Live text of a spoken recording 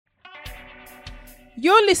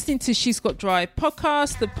You're listening to She's Got Drive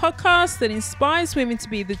podcast, the podcast that inspires women to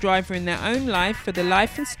be the driver in their own life for the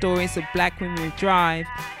life and stories of Black women with drive.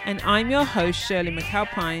 And I'm your host, Shirley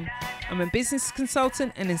McAlpine. I'm a business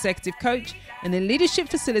consultant and executive coach and a leadership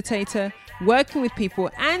facilitator working with people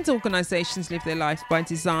and organizations live their lives by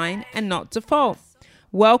design and not default.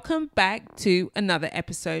 Welcome back to another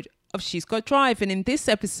episode of She's Got Drive. And in this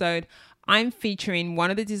episode, I'm featuring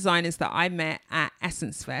one of the designers that I met at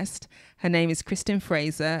Essence Fest. Her name is Kristen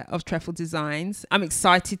Fraser of Trefle Designs. I'm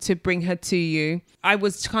excited to bring her to you. I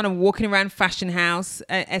was kind of walking around Fashion House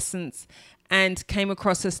at Essence and came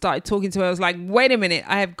across her, started talking to her. I was like, wait a minute,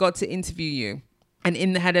 I have got to interview you. And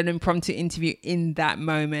had an impromptu interview in that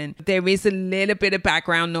moment. There is a little bit of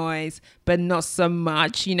background noise, but not so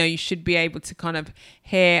much. You know, you should be able to kind of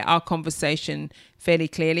hear our conversation fairly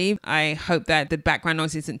clearly. I hope that the background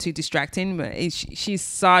noise isn't too distracting, but she's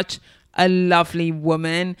such a lovely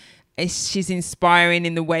woman. She's inspiring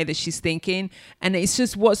in the way that she's thinking. And it's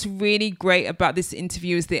just what's really great about this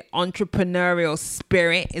interview is the entrepreneurial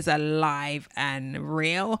spirit is alive and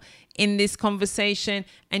real in this conversation.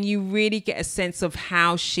 And you really get a sense of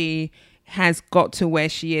how she has got to where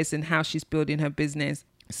she is and how she's building her business.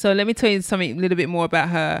 So let me tell you something a little bit more about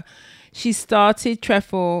her. She started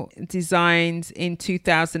Trefle Designs in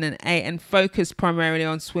 2008 and focused primarily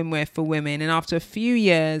on swimwear for women. And after a few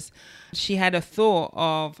years, she had a thought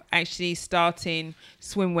of actually starting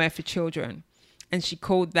swimwear for children. And she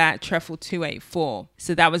called that Trefle 284.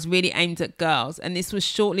 So that was really aimed at girls. And this was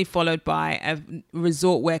shortly followed by a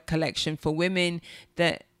resort wear collection for women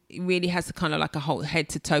that really has a kind of like a whole head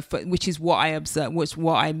to toe, which is what I observed, which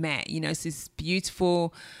what I met. You know, it's this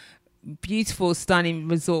beautiful, stunning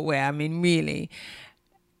resort wear. I mean, really.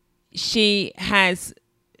 She has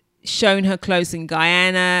shown her clothes in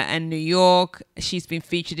Guyana and New York. She's been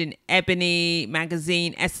featured in Ebony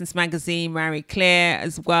magazine, Essence magazine, Marie Claire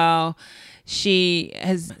as well. She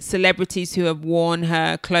has celebrities who have worn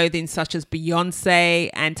her clothing, such as Beyonce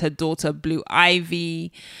and her daughter Blue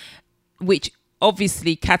Ivy, which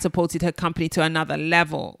obviously catapulted her company to another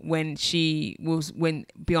level when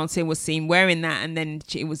Beyonce was seen wearing that, and then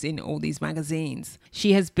it was in all these magazines.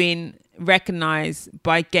 She has been recognized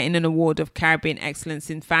by getting an award of Caribbean Excellence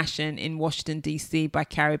in Fashion in Washington, D.C. by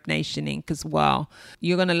Carib Nation Inc. as well.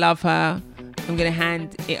 You're going to love her. I'm going to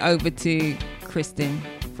hand it over to Kristen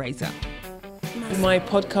Fraser. My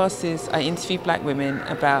podcast is I interview Black women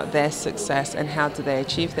about their success and how do they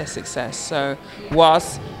achieve their success. So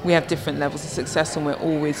whilst we have different levels of success and we're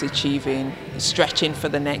always achieving, stretching for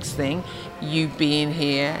the next thing, you being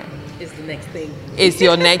here is the next thing. Is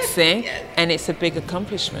your next thing. Yes. And it's a big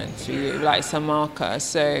accomplishment for you, like it's a marker.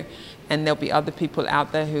 So, and there'll be other people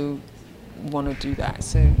out there who want to do that.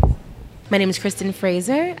 So. My name is Kristen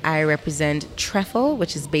Fraser. I represent Trefle,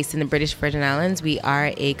 which is based in the British Virgin Islands. We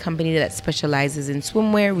are a company that specializes in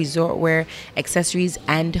swimwear, resort wear, accessories,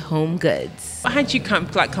 and home goods. How did you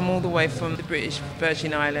come all the way from the British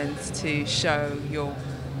Virgin Islands to show your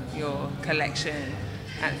collection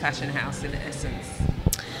at Fashion House in Essence?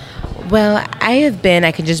 Well,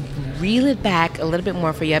 I can just reel it back a little bit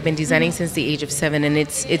more for you. I've been designing since the age of 7, and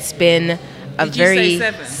it's been Did you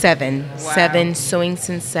say 7? Wow. 7, sewing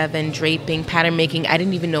since 7, draping, pattern making. I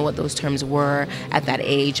didn't even know what those terms were at that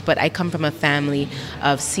age, but I come from a family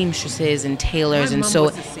of seamstresses and tailors, and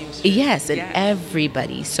so yes, and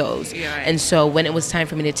everybody sews. Yeah, right. And so when it was time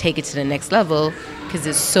for me to take it to the next level, because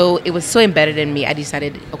it was so embedded in me, I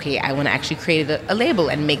decided, okay, I want to actually create a label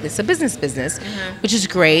and make this a business, which is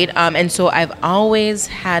great. And so I've always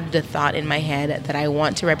had the thought in my head that I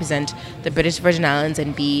want to represent the British Virgin Islands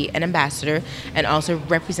and be an ambassador and also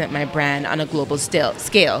represent my brand on a global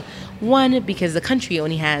scale. One, because the country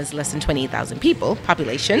only has less than 28,000 people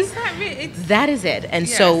population. Is that really? That is it. And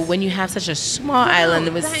so when you have such a small island,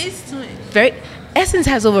 it was that is very... Essence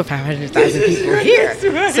has over 500,000 people here,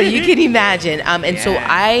 right. So you can imagine. So Yeah.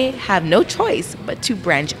 I have no choice but to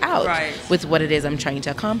branch out Right. with what it is I'm trying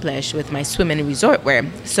to accomplish with my swim and resort wear.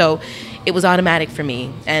 So it was automatic for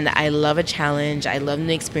me, and I love a challenge. I love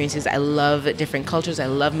new experiences. I love different cultures. I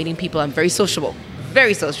love meeting people. I'm very sociable.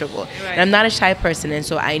 Very sociable. Right. And I'm not a shy person, and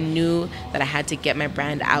so I knew that I had to get my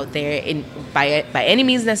brand out there by any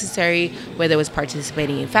means necessary, whether it was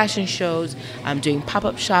participating in fashion shows, doing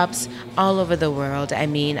pop-up shops all over the world. I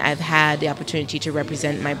mean, I've had the opportunity to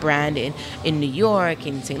represent my brand in New York,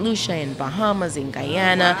 in St. Lucia, in Bahamas, in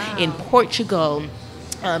Guyana, in Portugal,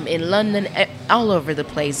 in London, all over the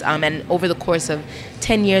place. And over the course of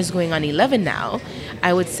 10 years, going on 11 now,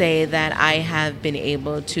 I would say that I have been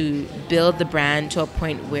able to build the brand to a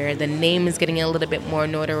point where the name is getting a little bit more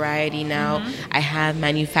notoriety now. I have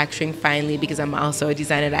manufacturing finally, because I'm also a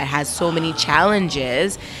designer that has so many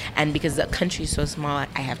challenges, and because the country is so small,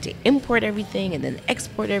 I have to import everything and then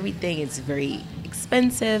export everything. It's very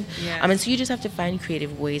expensive. Yes. And so you just have to find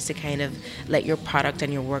creative ways to kind of let your product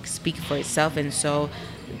and your work speak for itself. And so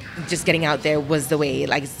just getting out there was the way,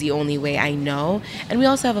 like it's the only way I know. And we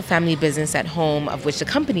also have a family business at home, of which the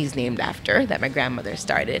company is named after, that my grandmother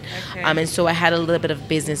started. Okay. And so I had a little bit of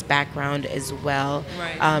business background as well.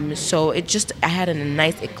 Right. So it just, I had a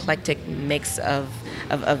nice eclectic mix of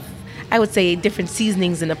I would say different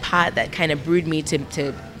seasonings in a pot that kind of brewed me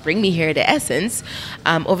to bring me here to Essence.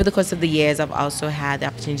 Over the course of the years, I've also had the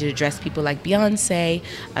opportunity to dress people like Beyonce.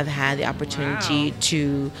 I've had the opportunity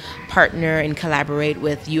to partner and collaborate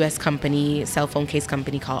with U.S. company, cell phone case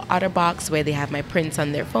company called OtterBox, where they have my prints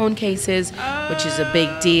on their phone cases, which is a big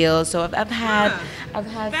deal. So I've had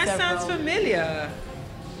That several, sounds familiar.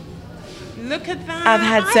 Look at that. I've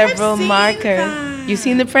had several markers. That. You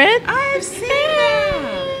seen the print? I've seen that.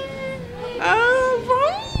 Oh,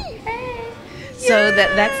 right. So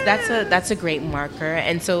that's a great marker.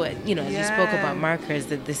 And so, you know, as you spoke Yeah. about markers,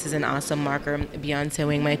 that this is an awesome marker. Beyonce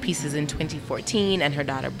wearing my pieces in 2014, and her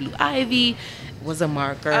daughter Blue Ivy was a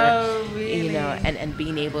marker. Oh, really? You know, and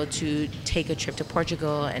being able to take a trip to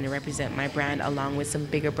Portugal and represent my brand along with some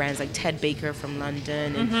bigger brands like Ted Baker from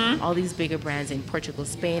London and all these bigger brands in Portugal,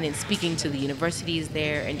 Spain, and speaking to the universities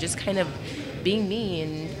there, and just kind of being me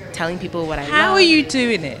and telling people what I love. How are you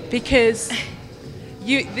doing it? Because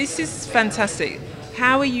this is fantastic.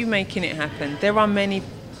 How are you making it happen? There are many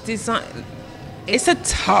design. It's a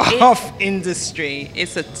tough industry.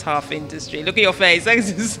 It's a tough industry. Look at your face.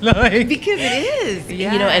 It's just like, because it is.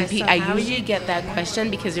 Yeah, You know, and so I how usually get that question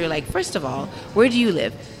because you're like, first of all, where do you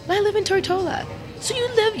live? Well, I live in Tortola. So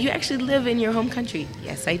you actually live in your home country?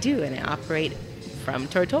 Yes, I do, and I operate from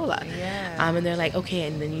Tortola. Yeah. And they're like, okay,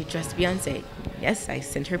 and then you dressed Beyonce. Yes, I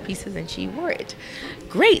sent her pieces and she wore it.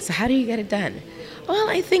 Great. So how do you get it done? Well,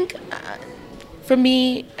 I think for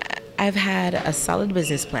me, I've had a solid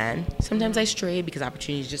business plan. Sometimes I stray because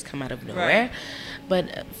opportunities just come out of nowhere. Right.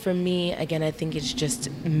 But for me, again, I think it's just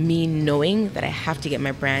me knowing that I have to get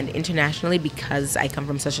my brand internationally because I come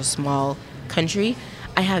from such a small country.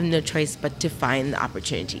 I have no choice but to find the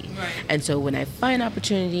opportunity. Right. And so when I find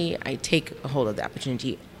opportunity, I take a hold of the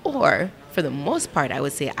opportunity. Or, for the most part, I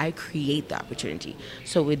would say I create the opportunity.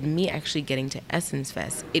 So with me actually getting to Essence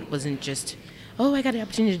Fest, it wasn't just, oh, I got the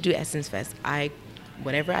opportunity to do Essence Fest.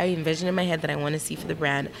 Whatever I envision in my head that I want to see for the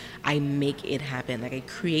brand, I make it happen. Like I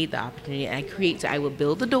create the opportunity, and I will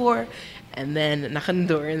build the door, and then knock on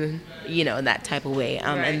the door, and then, you know, that type of way.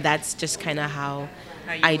 Right. And that's just kind of how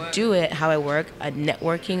you I work. do it, how I work.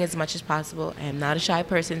 Networking as much as possible. I am not a shy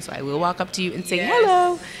person, so I will walk up to you and say Yes.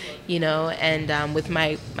 hello, you know. And with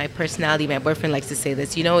my personality, my boyfriend likes to say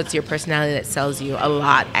this, you know, it's your personality that sells you a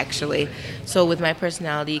lot, actually. So with my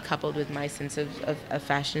personality coupled with my sense of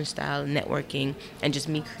fashion style, networking, and just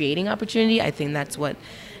me creating opportunity, I think that's what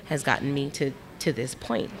has gotten me to this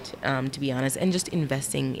point, to be honest, and just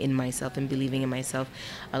investing in myself and believing in myself.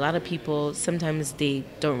 A lot of people, sometimes they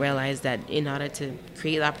don't realize that in order to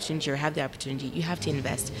create the opportunity or have the opportunity, you have to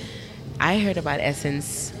invest. I heard about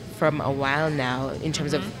Essence from a while now in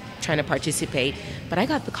terms of trying to participate, but I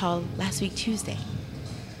got the call last week Tuesday,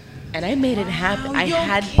 and I made it happen.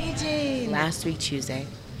 You're kidding. Last week Tuesday.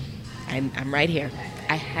 I'm right here.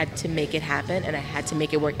 I had to make it happen, and I had to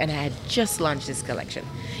make it work, and I had just launched this collection.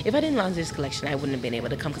 If I didn't launch this collection, I wouldn't have been able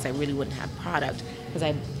to come because I really wouldn't have product, because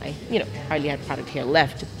I hardly had product here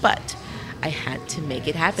left, but I had to make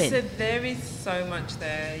it happen. So there is so much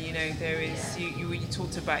there. You know, there is, you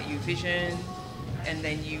talked about your vision, and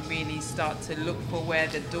then you really start to look for where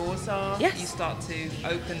the doors are. Yes. You start to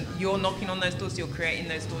open, you're knocking on those doors, you're creating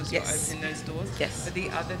those doors, Yes. you're opening those doors. Yes. But the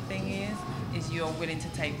other thing is you're willing to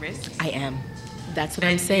take risks. I am. That's what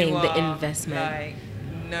I'm And saying, you the are, investment. Like,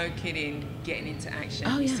 no kidding, getting into action.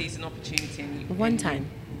 Oh, You yeah. seize an opportunity. And One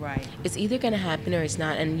time. Right. It's either going to happen or it's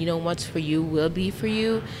not, and you know what's for you will be for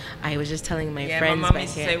you. I was just telling my Yeah, friends my mum back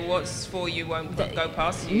used to here. say, what's for you won't go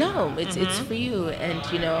past you. No, it's for you. And,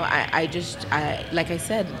 you know, I like I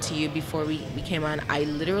said to you before we came on, I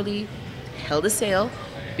literally held a sale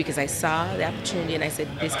because I saw the opportunity and I said,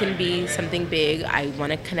 this can be something big. I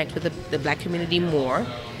want to connect with the Black community more.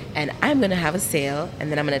 And I'm going to have a sale,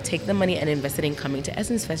 and then I'm going to take the money and invest it in coming to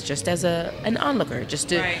Essence Fest just as an onlooker, just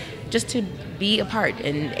to be a part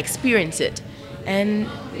and experience it. And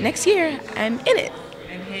next year, I'm in it.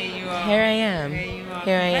 And here you are. Here I am. Here you are.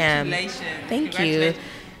 Here I am. Congratulations. Thank you.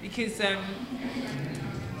 Because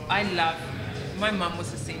I love my mum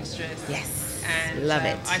was a seamstress. Yes. And Love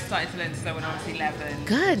it. I started to learn to sew when I was 11.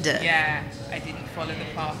 Good. Yeah, I didn't follow the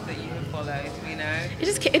path that you have followed, you know.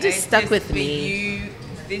 It just stuck with me. You,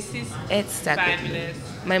 this is It stuck fabulous.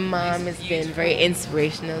 with me. My mom has been beautiful. very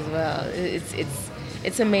inspirational as well.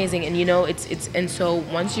 It's amazing, and you know, and so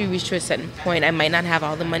once you reach to a certain point, I might not have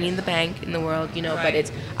all the money in the bank in the world, you know, Right.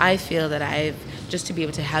 but I feel that I've just to be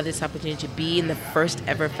able to have this opportunity to be in the first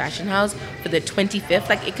ever fashion house for the 25th.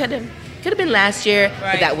 Like it could have been last year,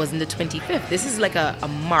 Right. but that wasn't the 25th. This is like a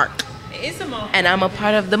mark. It is a mark. And I'm a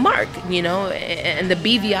part of the mark, you know, and the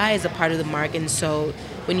BVI is a part of the mark. And so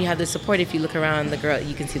when you have the support, if you look around,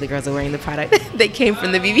 you can see the girls are wearing the product that came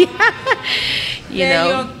from the BVI. you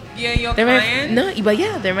know, your they're client. but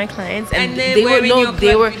yeah, they're my clients, And they're they were wearing your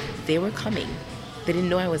club- they were coming. They didn't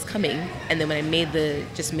know I was coming, and then when I made the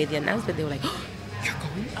announcement, they were like, oh, "You're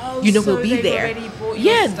going? Oh, You know so we'll be they've there." already bought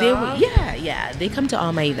your Yeah, stuff? yeah. They come to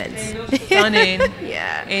all my events. They look stunning.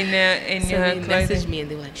 Yeah. In So your they clothing. messaged me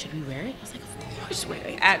and they were like, "Should we wear it?" I was like, "Of course, wear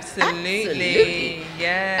it." Absolutely.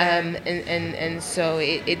 Yeah. And so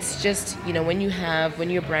it's just, you know, when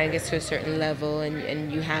your brand gets to a certain level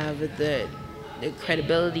and you have the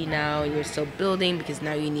credibility now and you're still building because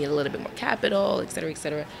now you need a little bit more capital, et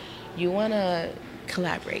cetera, you want to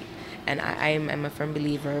collaborate. And I'm a firm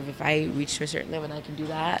believer of if I reach to a certain level and I can do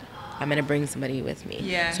that, I'm going to bring somebody with me.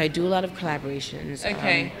 Yeah. So I do a lot of collaborations.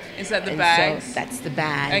 Okay. Is that the and bags? So that's the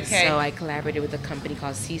bags. Okay. So I collaborated with a company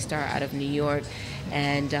called Sea Star out of New York,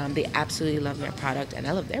 and they absolutely love my product, and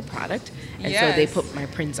I love their product. And so they Yes. put my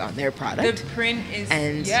prints on their product. The print is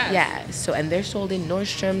And yes. yeah, so and they're sold in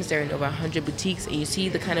Nordstrom's. They're in over 100 boutiques, and you see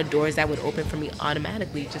the kind of doors that would open for me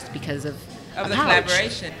automatically just because of Of a the pouch.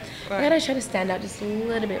 collaboration. I gotta try to stand out just a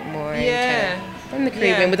little bit more. and Yeah. try to- from the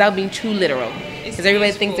Caribbean Yeah. without being too literal. It's Because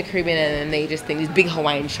everybody thinks the useful. Caribbean and they just think these big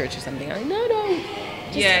Hawaiian shirts or something. I'm like, no.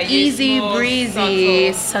 Just Yeah, it's easy, more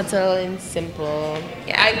breezy, subtle. subtle and simple.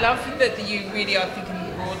 Yeah. I love that you really are thinking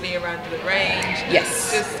broadly around the range. Yes.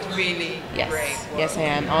 It's just really Yes, great. yes, I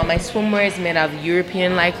am. All my swimwear is made out of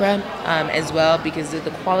European lycra as well because of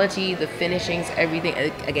the quality, the finishings, everything.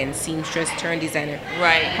 Again, seamstress turned designer.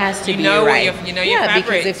 Right. Has to You be know what right. your- you know your yeah,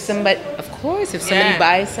 because if fabrics. somebody Yeah.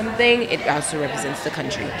 buys something, it also represents the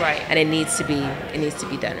country. Right. And it needs to be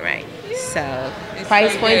done right. So It's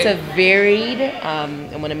price so points good. are varied. I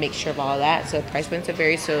want to make sure of all that. So price points are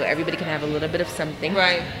varied, so everybody can have a little bit of something.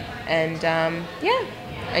 Right. And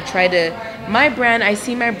I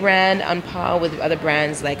see my brand on par with other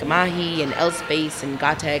brands like Mahi and L-Space and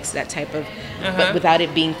Gotex, that type of, but without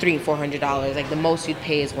it being $300-400. Like the most you'd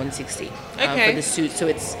pay is $160 Okay. for the suit.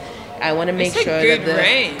 So I want to make It's a sure good that the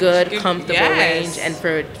range. good, Good- comfortable yes. range. And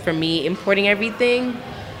for me, importing everything,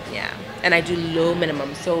 yeah. And I do low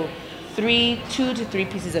minimum. So 2 to 3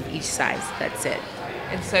 pieces of each size. That's it.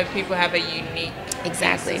 And so people have a unique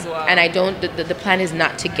Exactly. piece as well. And I don't, the plan is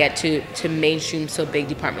not to get to mainstream so big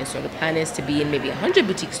department store. The plan is to be in maybe 100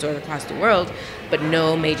 boutique stores across the world, but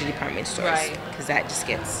no major department stores. Right. Because that just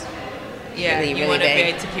gets yeah, really, you really want to be big.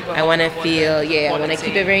 able to keep I want to feel, I want to quality.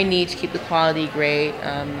 keep it very niche, keep the quality great,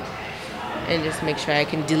 and just make sure I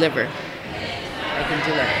can deliver.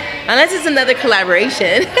 Unless it's another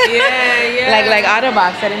collaboration. Yeah. like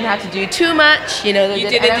Otterbox, I didn't have to do too much, you know. You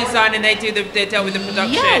did the design and they dealt with the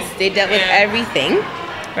production. Yes, they dealt with everything,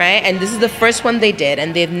 right? And this is the first one they did,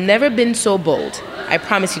 and they've never been so bold. I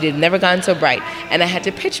promise you, they've never gone so bright. And I had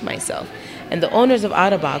to pitch myself. And the owners of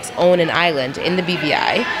Otterbox own an island in the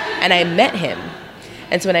BVI, and I met him.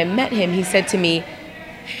 And so when I met him, he said to me,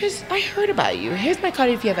 I heard about you. Here's my card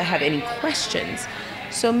if you ever have any questions.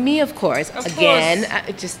 So me, of course,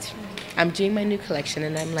 I'm doing my new collection,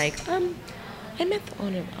 and I'm like, I met the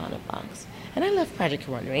owner of Otterbox, and I love Project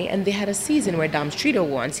Runway, and they had a season where Dom Streeter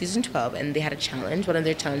won, season 12, and they had a challenge. One of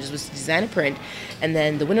their challenges was to design a print, and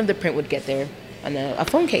then the winner of the print would get their on a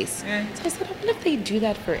phone case. Yeah. So I said, I wonder if they do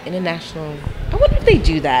that for international. I wonder if they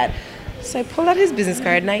do that. So I pulled out his business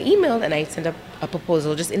card, and I emailed, and I sent up a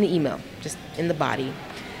proposal just in the email, just in the body,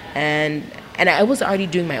 and I was already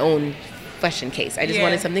doing my own fashion case. I just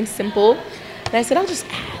wanted something simple, and I said, I'll just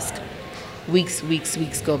ask. Weeks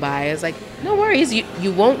go by. I was like, no worries.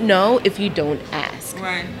 You won't know if you don't ask.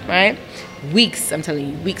 Right? Weeks, I'm telling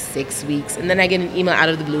you, weeks, 6 weeks. And then I get an email out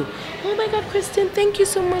of the blue. Oh my God, Kristen, thank you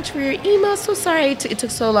so much for your email. So sorry it took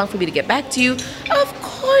so long for me to get back to you. Of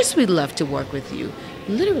course we'd love to work with you.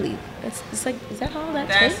 Literally. It's like, is that all that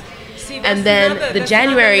took? And then the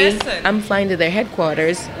January, I'm flying to their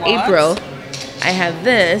headquarters. What? April, I have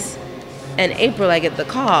this. And April, I get the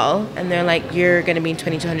call, and they're like, "You're gonna be in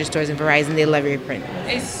 2,200 stores in Verizon. They love your print."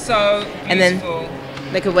 It's so beautiful. And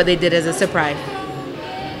then look at what they did as a surprise.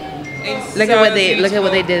 Look at what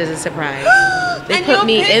they did as a surprise. They And put your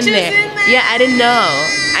me in picture's there. in there? Yeah, I didn't know.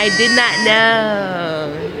 I did not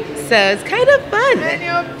know. So it's kind of fun. And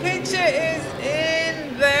your picture is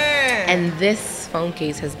in there. And this phone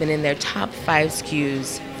case has been in their top 5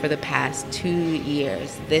 SKUs for the past 2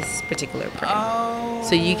 years. This particular print. Oh.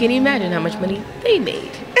 So you can imagine how much money they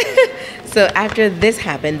made. So after this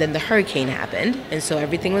happened, then the hurricane happened, and so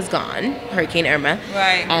everything was gone. Hurricane Irma.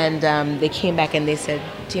 Right. And they came back and they said,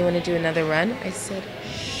 "Do you want to do another run?" I said,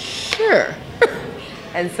 "Sure."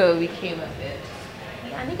 And so we came up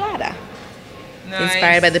with Anegada. Nice.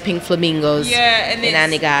 Inspired by the pink flamingos and in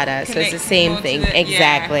Anegada. So it's the same thing.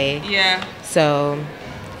 Exactly. Yeah. So,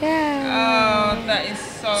 yeah. Oh, that is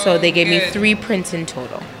So they gave me good. 3 prints in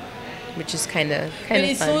total, which is kind of But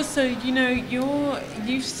it's fun. also, you know,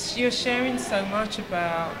 you're sharing so much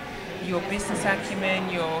about your business acumen,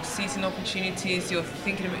 your seizing opportunities, you're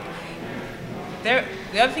thinking of it.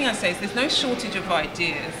 The other thing I say is there's no shortage of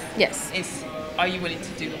ideas. Yes. It's, are you willing to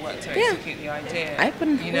do the work to Yeah. execute the idea? I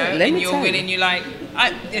wouldn't- you know, let and me you're tell you. willing. You're like,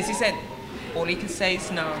 as you said, all he can say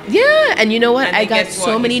is no. Yeah, and you know what? And I then got guess so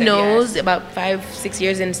what? He many said no's yes. about 5-6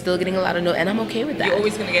 years and still getting a lot of no, and I'm okay with that. You're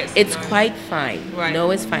always gonna get some It's no's. quite fine. Right.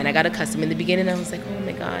 No is fine. I got accustomed in the beginning. I was like, oh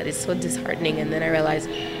my god, it's so disheartening. And then I realized,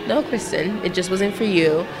 no, Kristen, it just wasn't for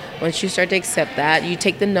you. Once you start to accept that, you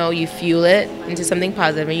take the no, you fuel it into something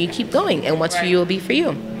positive, and you keep going. And what's for Right. you will be for you.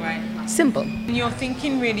 Right. Simple. And you're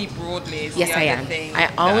thinking really broadly. Is Yes, the I other am. thing I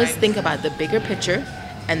that always I'm- think about the bigger picture,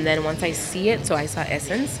 and then once I see it, so I saw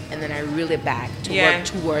essence, and then I reel it back to Yeah. work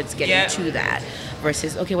towards getting Yeah. to that.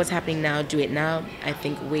 Versus, okay, what's happening now? Do it now. I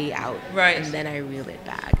think way out, Right. and then I reel it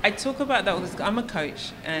back. I talk about that all the time. I'm a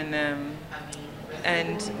coach,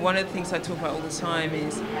 and one of the things I talk about all the time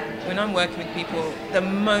is when I'm working with people, the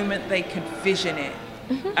moment they can vision it,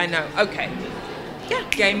 I know, okay, Yeah.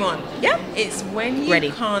 game on. Yeah. It's when you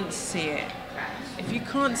Ready. can't see it. If you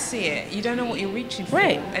can't see it, you don't know what you're reaching for.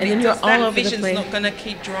 Right. And, And it then you're does, all that over the vision's place. not going to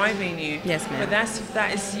keep driving you. Yes, ma'am. But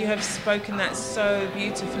that is you have spoken that so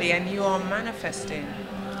beautifully, and you are manifesting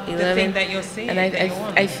the 11. thing that you're seeing. And that you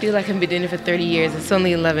want. I feel like I've been doing it for 30 years. It's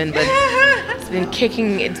only 11, but it's been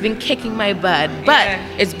kicking my butt. But Yeah.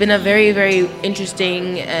 it's been a very, very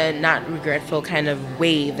interesting and not regretful kind of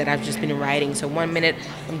wave that I've just been riding. So one minute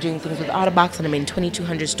I'm doing things with Otterbox and I'm in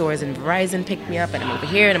 2,200 stores, and Verizon picked me up, and I'm over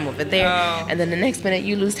here and I'm over there. Oh. And then the next minute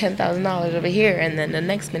you lose $10,000 over here, and then the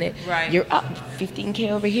next minute Right. you're up 15K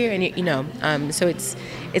over here, and you know. So it's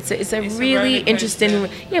a It's a really roller interesting.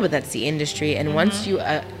 coaster. Yeah, but that's the industry, and once you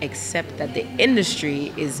accept that the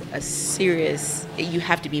industry is a serious, you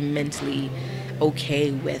have to be mentally okay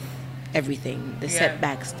with everything, the Yeah.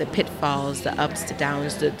 setbacks, the pitfalls, the ups, the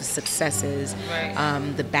downs, the successes, Right.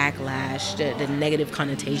 the backlash, the negative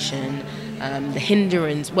connotation, the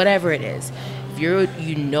hindrance, whatever it is. If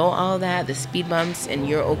you know all that, the speed bumps, and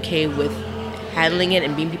you're okay with handling it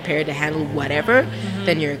and being prepared to handle whatever,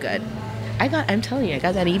 then you're good. I'm telling you, I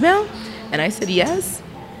got that email, and I said yes,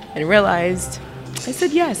 and realized I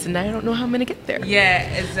said yes, and I don't know how I'm gonna get there. Yeah,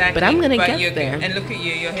 exactly. But I'm gonna get you're there. And look at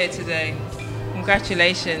you, you're here today.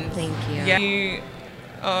 Congratulations. Thank you. Yeah, you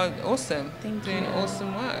are awesome. Thank Doing you.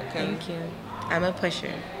 awesome work. And Thank you. I'm a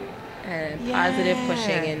pusher, and positive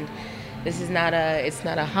pushing, and this is not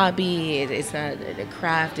a hobby. It's not a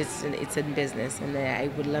craft. It's a business, and I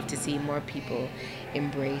would love to see more people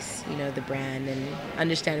embrace, the brand and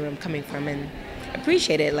understand where I'm coming from and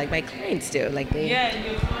appreciate it, like my clients do. Like they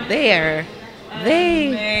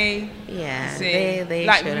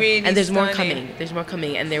Like should. really And there's more stunning. coming. There's more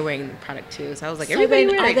coming, and they're wearing the product too. So I was like, So everybody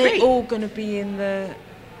then, wear are it. they Great. all going to be in the?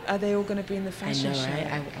 Are they all going to be in the I fashion know, show? right?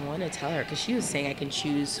 I want to tell her because she was saying I can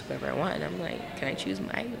choose whoever I want. And I'm like, can I choose my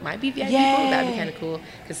BVI people? That'd be kind of cool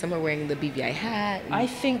because some are wearing the BVI hat. And I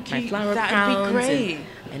think my flower that'd crowns. be great.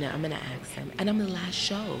 And I'm gonna ask them, and I'm the last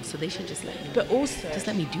show, so they should just let me. But also, just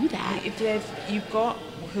let me do that. if you've got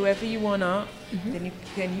whoever you want up, Mm-hmm.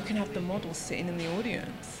 then you can have the models sitting in the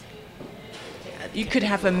audience. You could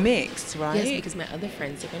have a mix, right? Yes, because my other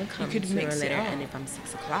friends are gonna come could sooner or mix it later, up. and if I'm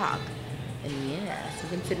 6 o'clock, and so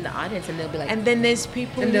we can sit in the audience, and they'll be like, and then there's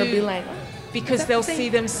people and they'll who- be like, oh, because is that they'll the see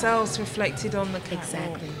thing? themselves reflected on the catwalk.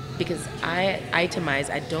 Exactly. Because I itemize,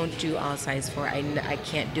 I don't do all size 4. I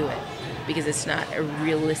can't do it because it's not a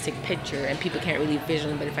realistic picture and people can't really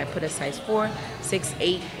vision. But if I put a size 4, 6,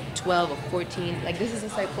 8, 12, or 14, like this is a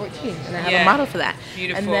size 14, and I have Yeah. a model for that.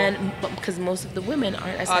 Beautiful. And then, because most of the women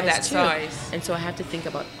aren't a size that 2, size. and so I have to think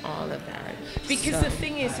about all of that. Because So- the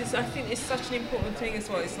thing is I think it's such an important thing as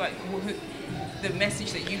well. It's like the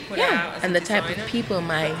message that you put out yeah, as and a the type designer, of people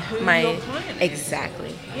my who your client is.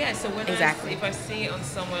 exactly. Yeah, so when Exactly. if I see it on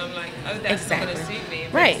someone, I'm like, oh, that's not going to Exactly. suit me.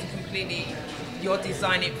 If Right. it's completely you're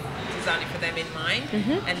designing for them in mind,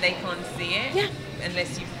 and they can't see it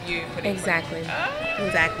unless you put it Exactly. Oh.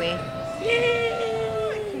 Exactly.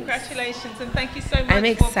 Yay! Congratulations and thank you so much. I'm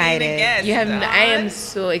excited. For being a guest. I am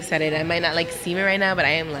so excited. I might not like see me right now, but I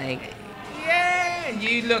am like. Yeah,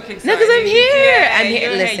 you look excited. No, because I'm here. Yeah, I'm here.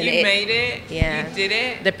 Listen, you made it. Yeah, you did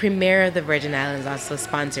it. The premiere of the Virgin Islands also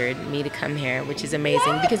sponsored me to come here, which is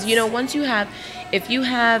amazing. What? Because once you have, if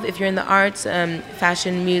you're in the arts,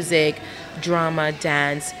 fashion, music, drama,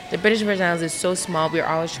 dance, the British Virgin Islands is so small. We're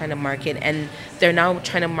always trying to market, and they're now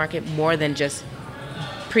trying to market more than just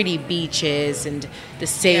pretty beaches and the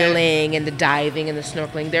sailing and the diving and the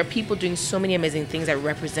snorkeling. There are people doing so many amazing things that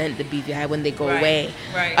represent the BVI when they go away.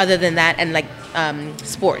 Right. Other than that, and like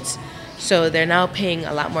sports. So they're now paying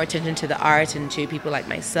a lot more attention to the arts and to people like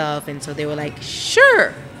myself. And so they were like,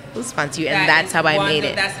 sure, we'll sponsor you. And that's how I made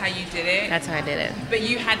it. That's how you did it. That's how I did it. But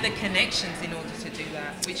you had the connections in order to do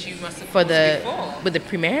that, which you must have For before. with the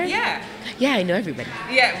premiere? Yeah. Yeah, I know everybody.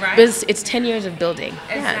 Yeah, right. But it's 10 years of building.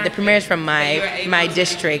 Exactly. Yeah, the premiere is from So you were able my to-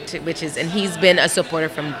 district, and he's been a supporter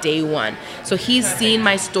from day one. So he's seen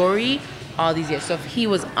my story all these years. So he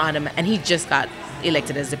was and he just got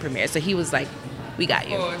elected as the premier. So he was like, we got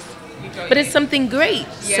you. Of course. We got But you. it's something great.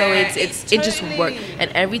 So Yeah, it just totally- worked, and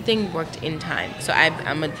everything worked in time. So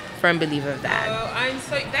I'm a firm believer of that. Oh,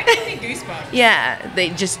 that gives me goosebumps. Yeah,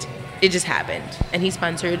 it just happened, and he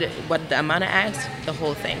sponsored the amount of ads, the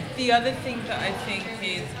whole thing. The other thing that I think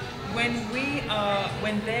is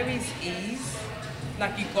when there is ease,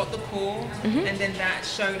 like you got the call and then that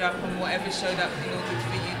showed up and whatever showed up in order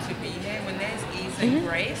for you to be here, when there's ease and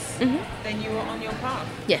grace, then you are on your path.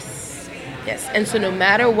 Yes. And so no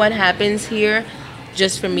matter what happens here,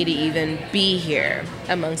 just for me to even be here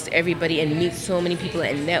amongst everybody and meet so many people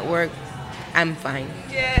and network, I'm fine.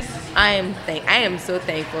 Yes. I am so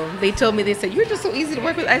thankful. They told me, they said, you're just so easy to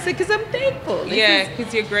work with. I said, because I'm thankful.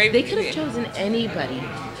 Because you're great. They could have chosen anybody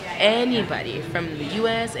from the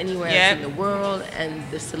U.S., anywhere else in the world, and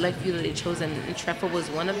the select few that they chose, and Treffer was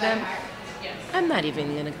one of them. I'm not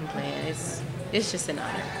even going to complain. It's just an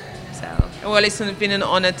honor. So. Well, it's been an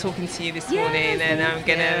honor talking to you this morning, and I'm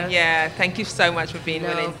gonna, thank you so much for being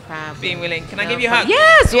willing. Problem. Being willing. Can I give you a hug?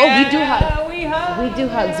 Yes. Yeah, Well, we do hugs. We hug. We do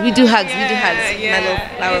hugs. We do hugs. Yeah, My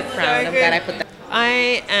little flower it's crown. so I'm good. glad I put that.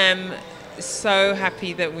 I am so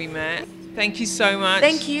happy that we met. Thank you so much.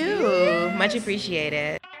 Thank you. Much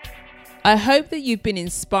appreciated. I hope that you've been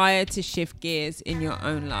inspired to shift gears in your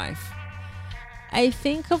own life. I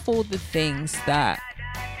think of all the things that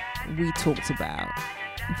we talked about,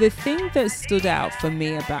 the thing that stood out for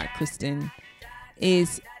me about Kristen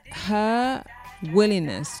is her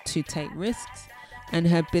willingness to take risks and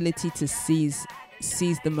her ability to seize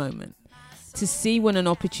the moment, to see when an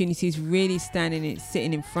opportunity is really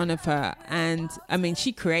sitting in front of her. And I mean,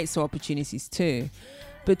 she creates opportunities too,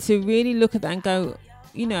 but to really look at that and go,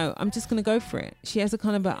 I'm just going to go for it. She has a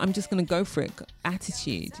kind of I'm just going to go for it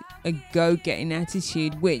attitude, a go-getting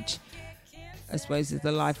attitude, which I suppose is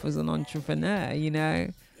the life as an entrepreneur,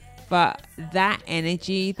 but that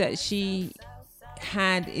energy that she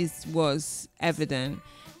had was evident.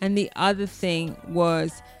 And the other thing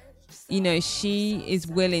was, she is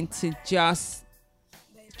willing to just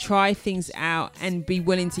try things out and be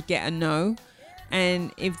willing to get a no.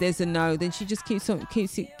 And if there's a no, then she just keeps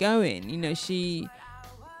it going.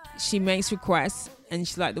 She makes requests, and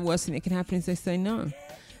she's like, the worst thing that can happen is they say no.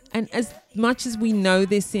 And as much as we know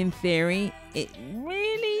this in theory, it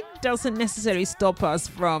really doesn't necessarily stop us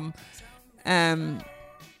from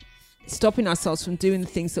stopping ourselves from doing the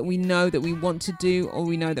things that we know that we want to do or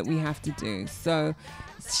we know that we have to do. So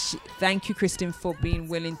thank you, Kristen, for being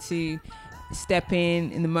willing to step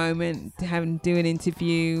in the moment, to do an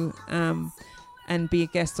interview and be a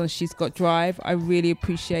guest on She's Got Drive. I really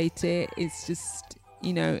appreciate it. It's just,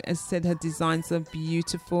 as I said, her designs are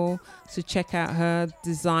beautiful. So check out her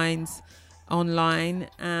designs online.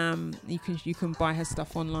 You can buy her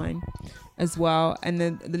stuff online as well. And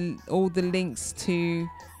then all the links to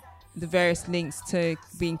the various links to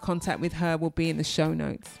be in contact with her will be in the show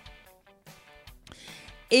notes.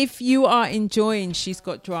 If you are enjoying She's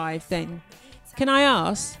Got Drive, then can I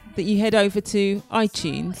ask that you head over to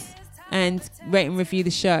iTunes and rate and review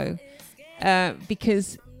the show,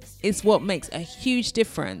 because it's what makes a huge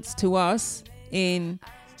difference to us in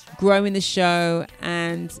growing the show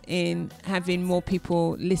and in having more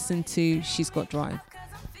people listen to She's Got Drive.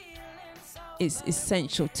 It's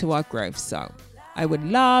essential to our growth. So I would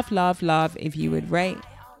love if you would rate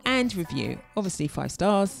and review, obviously 5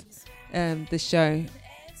 stars, the show.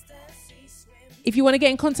 If you want to get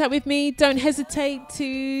in contact with me, don't hesitate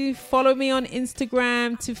to follow me on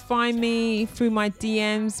Instagram, to find me through my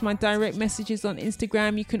DMs, my direct messages on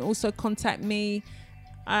Instagram. You can also contact me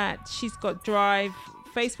at She's Got Drive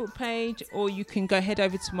Facebook page, or you can go head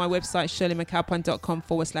over to my website,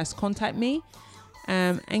 shirleymcalpine.com/contact me,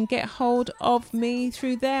 and get hold of me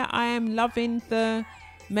through there. I am loving the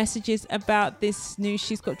messages about this new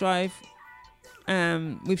She's Got Drive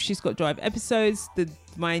with She's Got Drive episodes,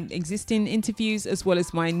 my existing interviews, as well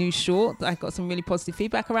as my new short. I got some really positive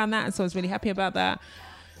feedback around that, and so I was really happy about that.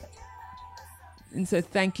 And so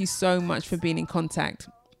thank you so much for being in contact.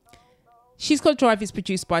 She's Got Drive is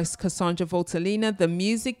produced by Cassandra Voltalina. The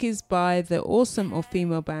music is by the awesome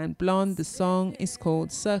all-female band Blonde. The song is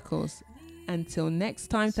called Circles. Until next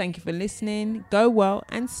time, thank you for listening. Go well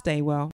and stay well.